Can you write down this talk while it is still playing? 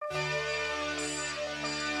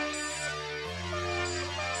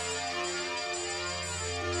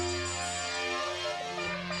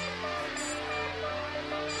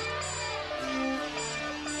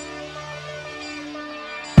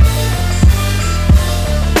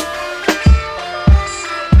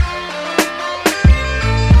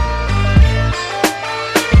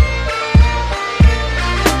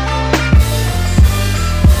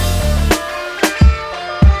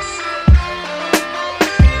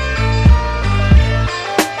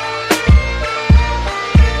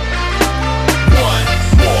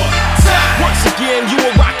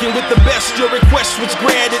request was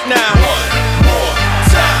granted now. One more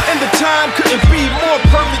time. And the time couldn't be more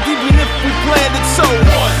perfect even if we planned it so.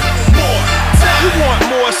 One more time. You want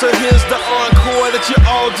more, so here's the encore that you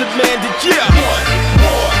all demanded, yeah. One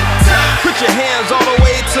more time. Put your hands all the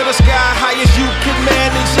way to the sky, high as you can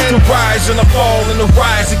manage. And the rise and the fall and the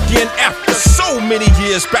rise again after so many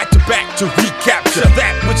years back to back to recapture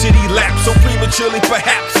that which it elapsed so prematurely.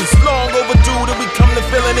 Perhaps it's long overdue that we come to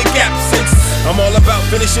fill in the gaps. I'm all about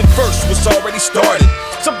finishing first what's already started.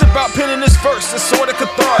 Something about penning this verse is sorta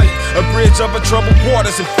cathartic. A bridge over troubled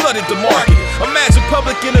waters and flooded the market. Imagine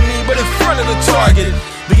Public Enemy but in front of the target.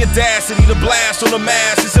 The audacity to blast on the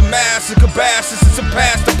masses and mass and cabasses and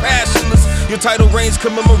surpass the passionless. Your title reigns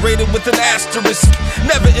commemorated with an asterisk.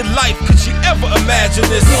 Never in life could you ever imagine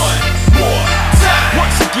this. One more time.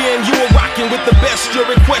 Once again you were rocking with the best, your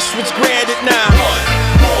request was granted now. One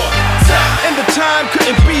more time. And the time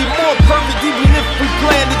couldn't be more perfect even if we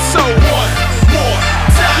planned it so. One more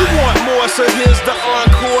time. You want more, so here's the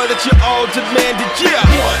encore that you all demanded, yeah.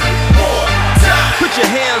 One more time. Put your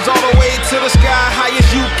hands all the way to the sky, high as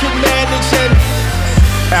you can manage. And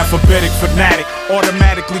alphabetic fanatic,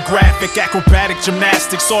 automatically graphic, acrobatic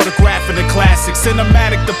gymnastics, autographing the classics,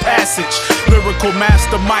 cinematic the passage. Lyrical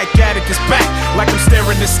master Mike Attic is back, like I'm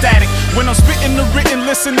staring at static. When I'm spitting the written,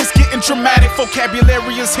 listen, it's getting dramatic.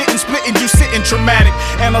 Vocabulary is hitting, splitting, you sitting traumatic.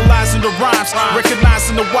 Analyzing the rhymes,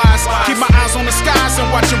 recognizing the wise. Keep my eyes on the skies and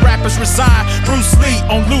watching rappers resign. Bruce Lee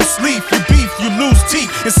on loose leaf, you beef, you lose teeth.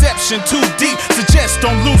 Inception too deep, suggest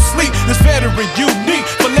don't lose sleep. This veteran unique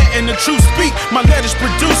for letting the truth speak. My letters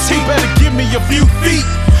produce heat, better give me a few feet.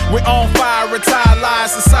 We're on fire, retired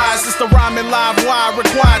lies and size. It's the rhyming live wire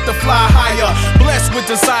required to fly higher. Blessed with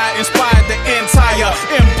desire, inspired the entire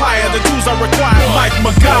empire. The tools are required, Mike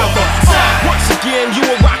MacGyver. Once again, you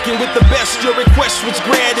were rocking with the best, your request was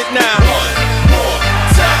granted now. One more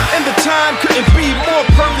time. And the time couldn't be more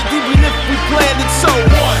perfect even if we planned it so.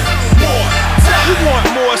 One more time. You want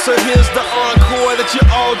more, so here's the encore that you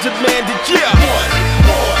all demanded, yeah. One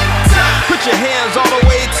more time. Put your hands all the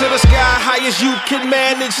way to the sky, high as you can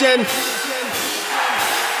manage. And